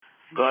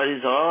God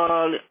is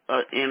all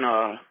in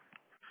all.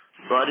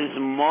 God is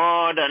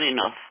more than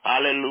enough.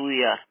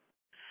 Hallelujah.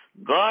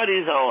 God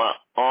is our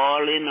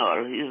all in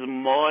all. He's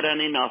more than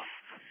enough.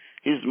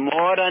 He's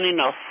more than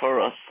enough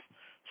for us.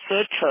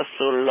 Search us,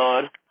 O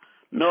Lord.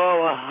 Know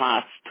our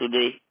hearts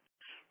today.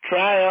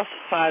 Try us,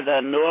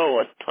 Father. Know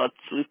our thoughts,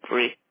 we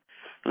pray.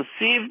 And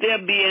see if there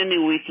be any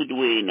wicked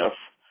way in us.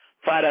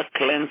 Father,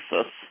 cleanse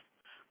us.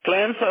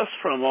 Cleanse us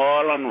from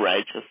all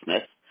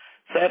unrighteousness.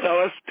 Set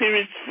our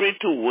spirits free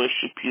to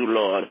worship you,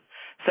 Lord.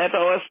 Set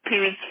our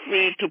spirits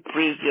free to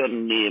praise your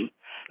name.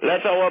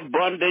 Let our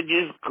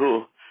bondages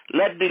go.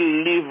 Let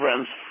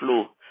deliverance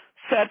flow.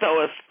 Set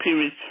our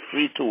spirits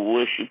free to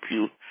worship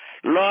you.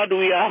 Lord,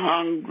 we are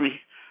hungry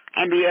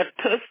and we are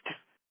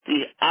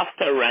thirsty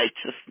after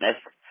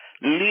righteousness.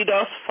 Lead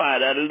us,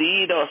 Father.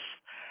 Lead us.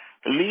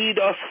 Lead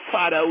us,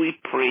 Father, we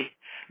pray.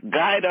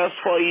 Guide us,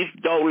 for if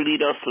thou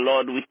lead us,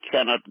 Lord, we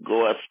cannot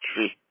go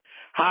astray.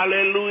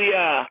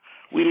 Hallelujah.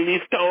 We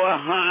lift our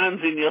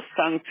hands in your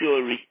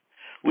sanctuary.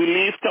 We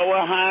lift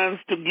our hands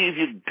to give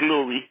you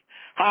glory.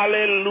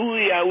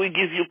 Hallelujah. We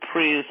give you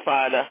praise,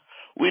 Father.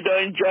 We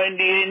don't join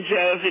the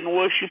angels in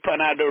worship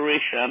and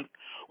adoration.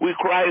 We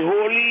cry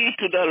holy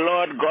to the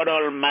Lord God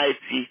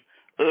Almighty.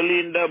 Early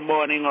in the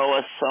morning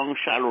our song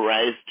shall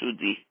rise to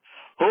thee.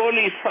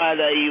 Holy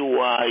Father, you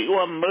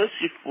are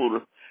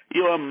merciful,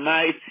 you are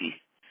mighty.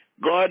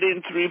 God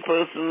in three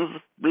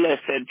persons,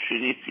 blessed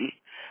Trinity.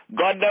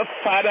 God the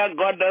Father,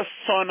 God the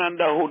Son, and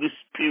the Holy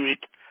Spirit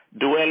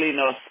dwell in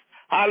us.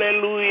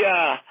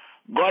 Hallelujah.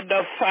 God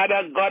the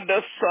Father, God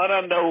the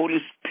Son, and the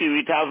Holy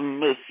Spirit have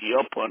mercy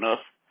upon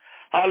us.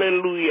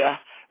 Hallelujah.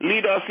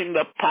 Lead us in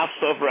the paths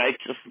of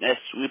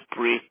righteousness, we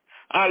pray.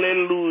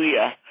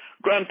 Hallelujah.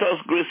 Grant us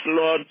grace,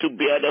 Lord, to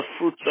bear the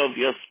fruits of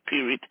your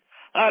Spirit.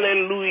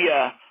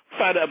 Hallelujah.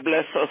 Father,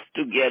 bless us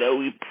together,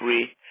 we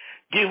pray.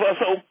 Give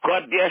us, O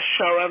God, the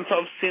assurance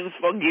of sins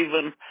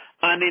forgiven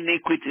and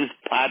iniquities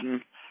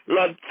pardoned.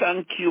 Lord,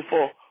 thank you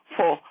for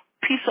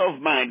peace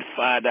of mind,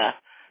 Father.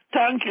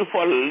 Thank you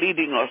for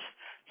leading us.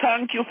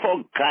 Thank you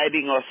for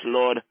guiding us,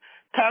 Lord.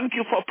 Thank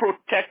you for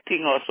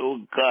protecting us, O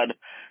God.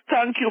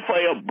 Thank you for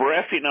your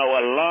breath in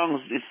our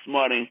lungs this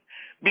morning.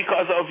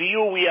 Because of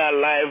you, we are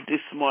alive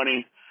this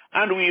morning.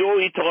 And we owe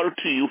it all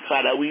to you,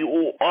 Father. We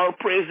owe all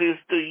praises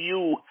to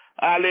you.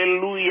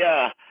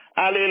 Hallelujah.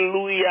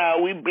 Hallelujah.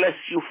 We bless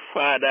you,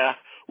 Father.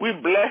 We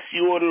bless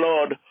you, O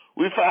Lord,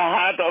 with a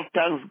heart of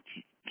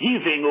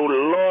thanksgiving, O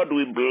Lord,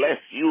 we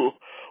bless you.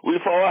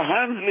 With our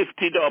hands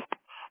lifted up,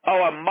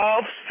 our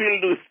mouths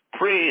filled with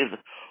praise,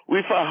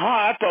 with a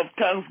heart of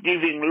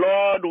thanksgiving,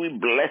 Lord, we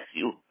bless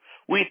you.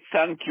 We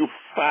thank you,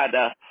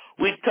 Father.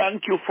 We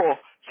thank you for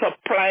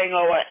supplying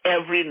our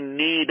every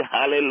need.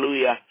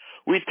 Hallelujah.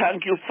 We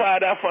thank you,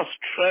 Father, for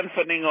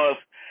strengthening us.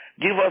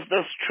 Give us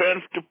the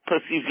strength to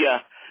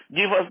persevere.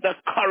 Give us the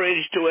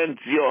courage to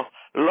endure.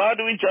 Lord,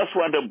 we just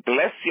want to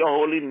bless your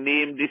holy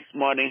name this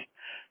morning.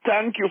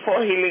 Thank you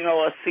for healing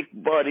our sick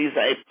bodies,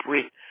 I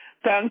pray.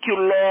 Thank you,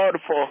 Lord,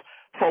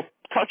 for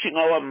touching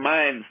our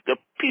minds, the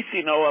peace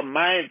in our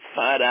minds,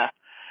 Father.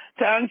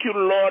 Thank you,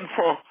 Lord,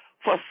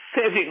 for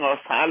saving us.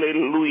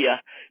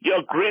 Hallelujah.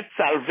 Your great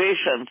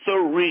salvation, so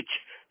rich,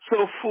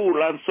 so full,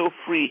 and so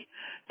free.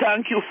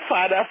 Thank you,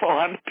 Father, for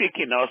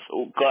handpicking us,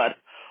 oh God.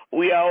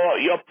 We are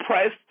your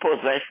prized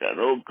possession,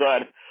 oh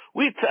God.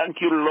 We thank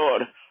you,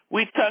 Lord.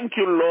 We thank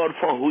you, Lord,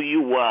 for who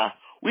you are.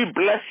 We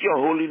bless your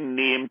holy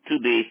name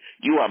today.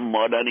 You are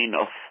more than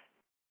enough.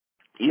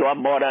 You are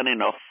more than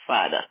enough,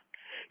 Father.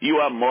 You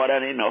are more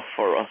than enough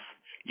for us.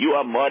 You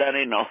are more than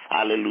enough.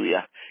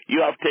 Hallelujah.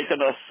 You have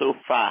taken us so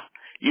far.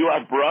 You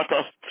have brought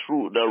us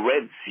through the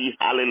Red Sea.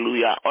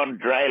 Hallelujah. On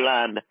dry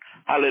land.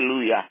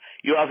 Hallelujah.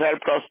 You have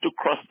helped us to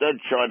cross the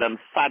Jordan.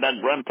 Father,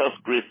 grant us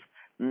grace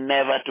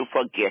never to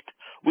forget.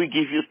 We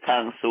give you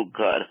thanks, O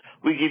God.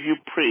 We give you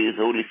praise,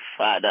 Holy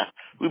Father.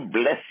 We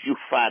bless you,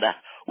 Father.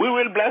 We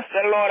will bless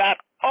the Lord at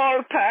all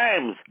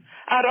times.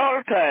 At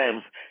all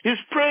times. His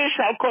praise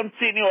shall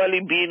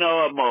continually be in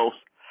our mouths.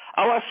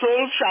 Our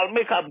soul shall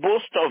make a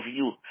boast of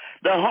you.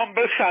 The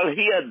humble shall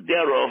hear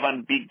thereof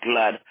and be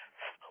glad.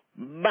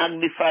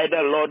 Magnify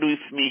the Lord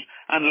with me,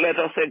 and let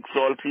us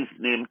exalt his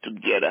name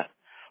together.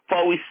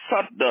 For we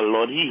sought the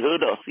Lord. He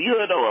heard us. He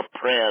heard our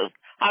prayers.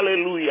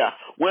 Hallelujah.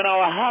 When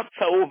our hearts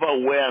are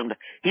overwhelmed,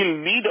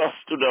 he'll lead us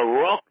to the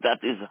rock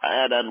that is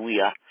higher than we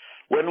are.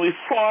 When we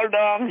fall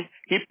down,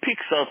 he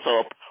picks us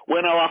up.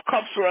 When our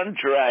cups run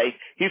dry,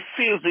 he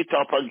fills it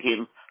up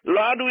again.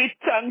 Lord, we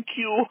thank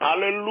you.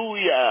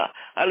 Hallelujah.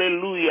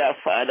 Hallelujah,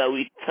 Father,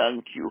 we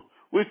thank you.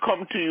 We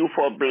come to you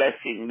for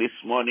blessing this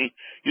morning.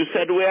 You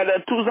said where the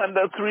twos and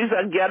the threes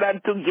are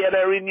gathered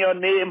together in your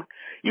name,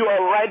 you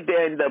are right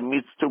there in the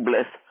midst to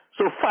bless.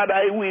 So,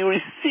 Father, we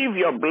receive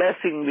your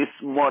blessing this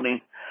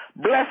morning.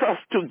 Bless us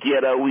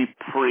together, we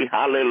pray.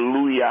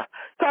 Hallelujah.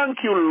 Thank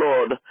you,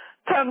 Lord.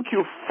 Thank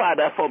you,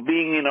 Father, for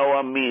being in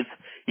our midst.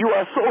 You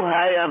are so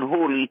high and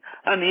holy,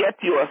 and yet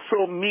you are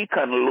so meek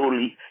and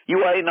lowly. You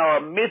are in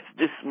our midst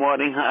this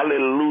morning.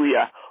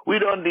 Hallelujah. We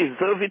don't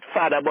deserve it,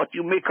 Father, but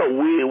you make a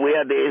way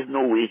where there is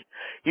no way.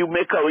 You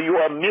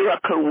are a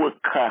miracle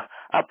worker,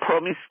 a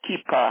promise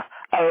keeper,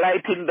 a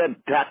light in the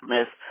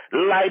darkness,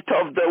 light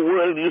of the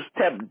world. You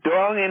step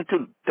down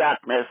into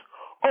darkness.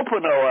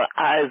 Open our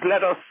eyes.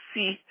 Let us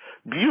see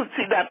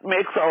beauty that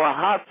makes our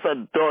hearts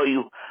adore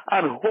you,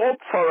 and hope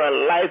for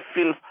a life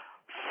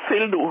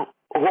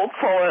hope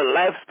for a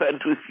life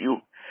spent with you.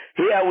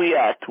 Here we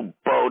are to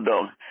bow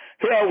down.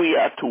 Here we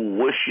are to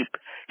worship.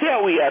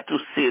 Here we are to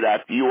say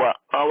that you are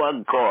our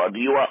God.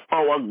 You are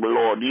our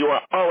Lord. You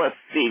are our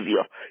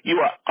Savior. You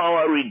are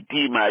our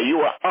Redeemer. You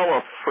are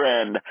our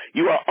friend.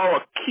 You are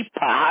our keeper.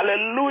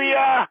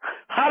 Hallelujah.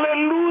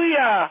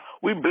 Hallelujah.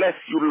 We bless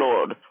you,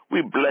 Lord.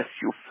 We bless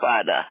you,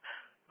 Father.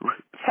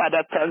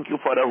 Father, thank you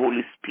for the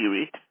Holy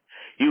Spirit.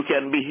 You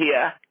can be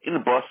here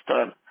in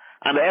Boston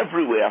and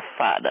everywhere,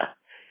 Father.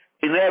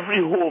 In every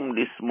home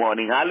this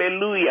morning.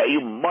 Hallelujah. You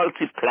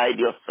multiplied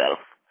yourself.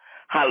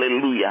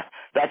 Hallelujah.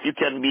 That you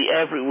can be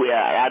everywhere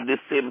at the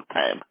same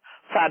time.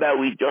 Father,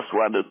 we just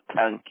want to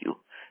thank you.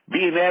 Be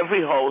in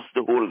every house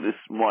to hold this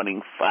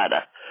morning,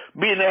 Father.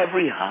 Be in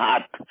every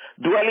heart.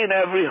 Dwell in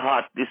every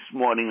heart this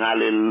morning.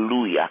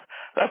 Hallelujah.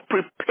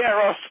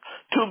 Prepare us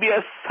to be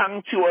a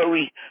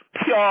sanctuary,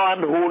 pure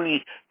and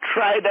holy,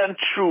 tried and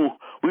true,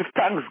 with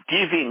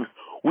thanksgiving.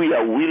 We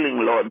are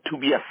willing, Lord, to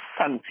be a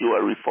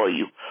sanctuary for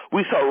you.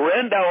 We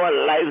surrender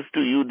our lives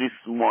to you this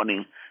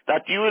morning,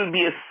 that you will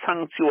be a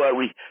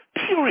sanctuary.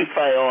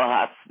 Purify our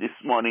hearts this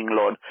morning,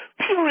 Lord.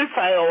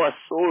 Purify our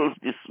souls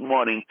this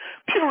morning.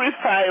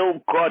 Purify,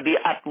 oh God,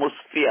 the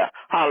atmosphere.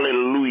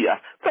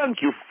 Hallelujah. Thank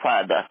you,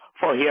 Father,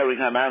 for hearing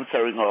and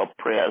answering our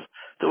prayers.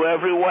 To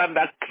everyone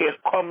that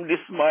come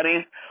this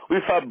morning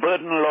with a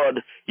burden,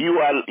 Lord,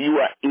 you are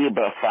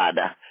able,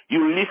 Father.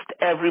 You lift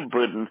every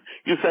burden.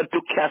 You said to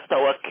cast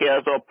our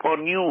cares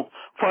upon you,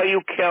 for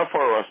you care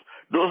for us.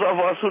 Those of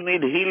us who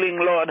need healing,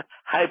 Lord,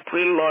 I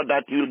pray, Lord,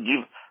 that you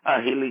give a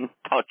healing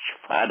touch,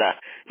 Father,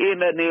 in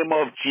the name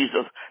of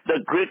Jesus. The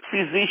great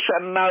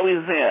physician now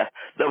is here,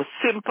 the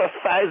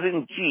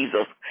sympathizing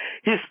Jesus.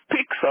 He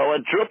speaks our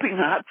drooping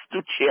hearts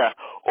to cheer.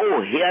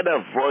 Oh, hear the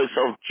voice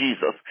of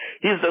Jesus.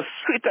 He's the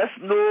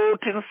sweetest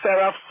note in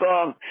seraph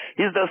song.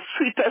 He's the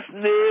sweetest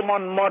name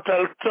on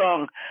mortal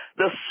tongue,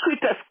 the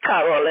sweetest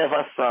carol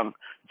ever sung.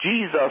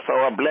 Jesus,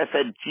 our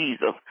blessed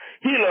Jesus.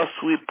 Heal us,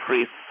 we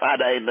pray,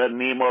 Father, in the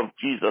name of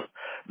Jesus.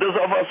 Those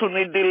of us who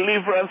need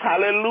deliverance,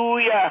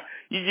 hallelujah.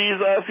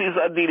 Jesus is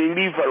a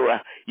deliverer.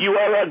 You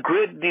are a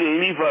great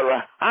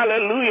deliverer.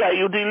 Hallelujah.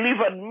 You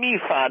delivered me,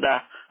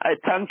 Father. I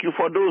thank you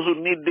for those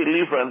who need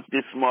deliverance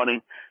this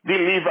morning.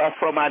 Deliver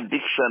from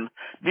addiction.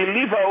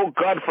 Deliver, oh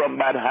God, from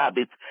bad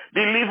habits.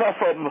 Deliver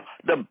from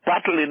the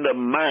battle in the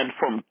mind,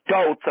 from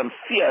doubts and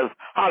fears.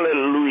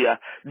 Hallelujah.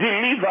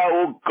 Deliver,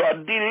 oh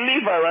God,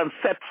 deliver and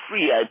set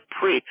free, I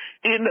pray,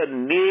 in the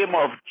name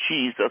of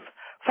Jesus.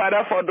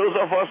 Father, for those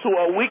of us who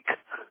are weak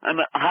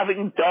and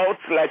having doubts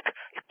like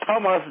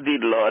Thomas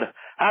did, Lord,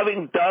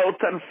 having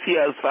doubts and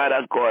fears,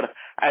 Father God,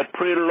 I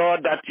pray,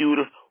 Lord, that you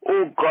will,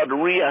 oh God,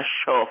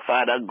 reassure,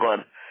 Father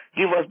God.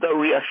 Give us the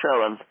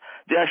reassurance,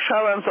 the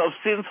assurance of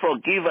sins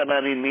forgiven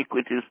and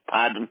iniquities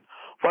pardoned.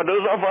 For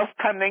those of us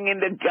standing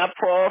in the gap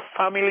for our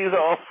families,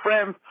 our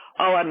friends,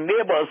 our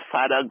neighbors,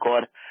 Father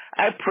God,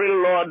 I pray,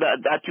 Lord,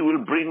 that you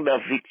will bring the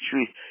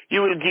victory.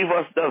 You will give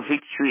us the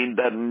victory in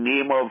the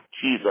name of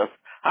Jesus.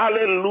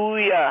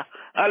 Hallelujah.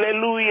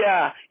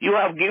 Hallelujah. You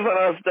have given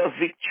us the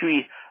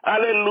victory.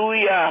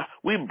 Hallelujah.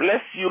 We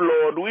bless you,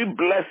 Lord. We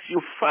bless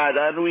you,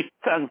 Father, and we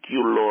thank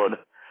you, Lord.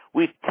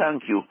 We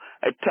thank you.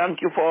 I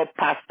thank you for our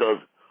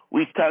pastors.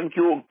 We thank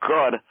you,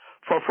 God,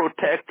 for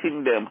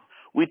protecting them.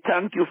 We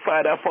thank you,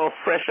 Father, for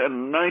fresh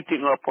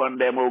anointing upon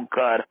them, oh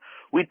God.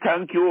 We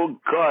thank you, oh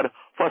God,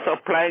 for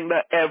supplying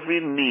the every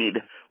need.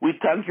 We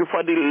thank you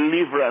for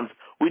deliverance.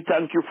 We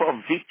thank you for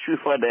victory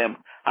for them.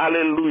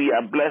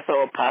 Hallelujah. Bless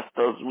our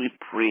pastors, we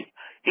pray.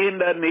 In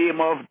the name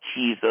of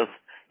Jesus.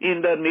 In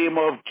the name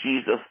of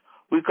Jesus.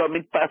 We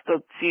commit Pastor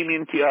Tim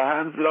into your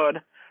hands, Lord.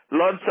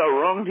 Lord,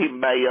 surround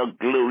him by your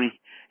glory.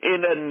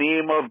 In the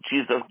name of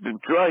Jesus,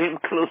 draw him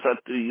closer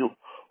to you.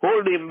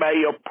 Hold him by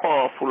your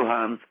powerful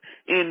hands.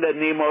 In the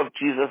name of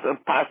Jesus.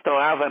 And Pastor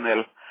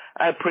Avanel,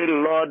 I pray,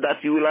 Lord,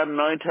 that you will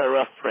anoint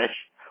her afresh.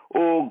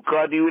 Oh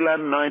God, you will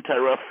anoint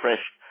her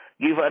afresh.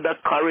 Give her the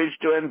courage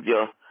to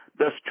endure,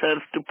 the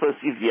strength to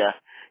persevere.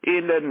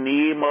 In the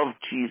name of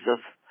Jesus.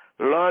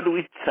 Lord,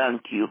 we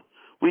thank you.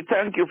 We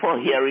thank you for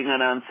hearing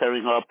and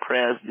answering our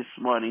prayers this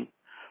morning.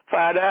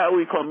 Father,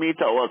 we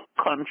commit our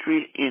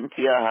country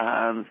into your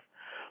hands.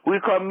 We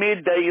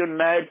commit the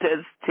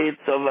United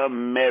States of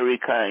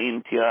America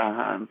into your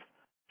hands.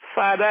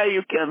 Father,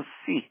 you can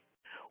see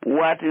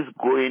what is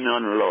going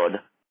on, Lord.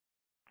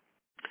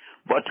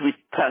 But we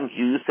thank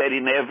you. You said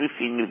in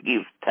everything you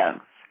give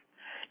thanks.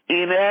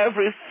 In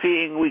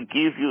everything we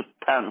give you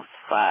thanks,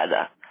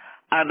 Father.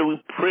 And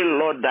we pray,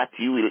 Lord, that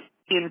you will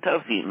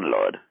intervene,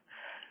 Lord.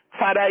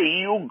 Father,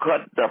 you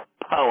got the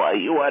power.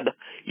 You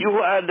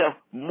are the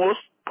most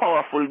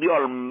powerful, the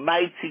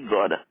Almighty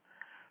God.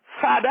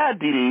 Father,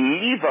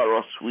 deliver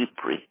us, we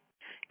pray.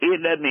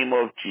 in the name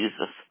of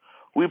Jesus.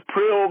 We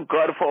pray, oh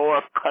God, for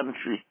our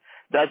country,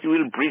 that you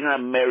will bring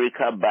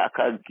America back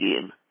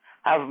again.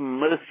 Have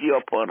mercy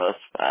upon us,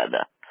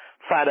 Father.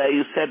 Father,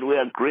 you said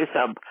where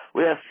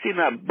sin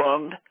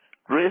abound,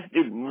 grace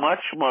did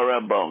much more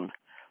abound.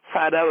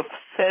 Father,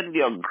 send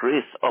your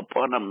grace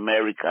upon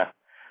America.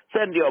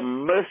 Send your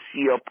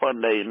mercy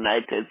upon the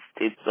United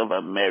States of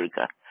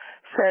America.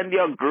 Send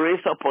your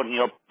grace upon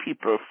your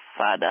people,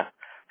 Father.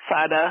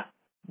 Father,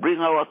 bring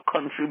our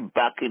country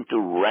back into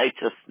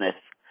righteousness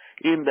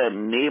in the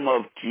name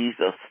of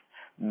Jesus.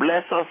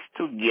 Bless us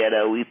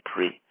together, we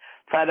pray.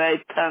 Father, I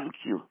thank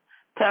you.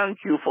 Thank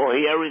you for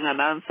hearing and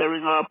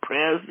answering our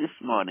prayers this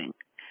morning.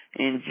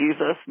 In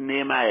Jesus'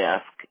 name I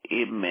ask,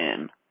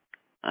 amen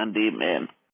and amen.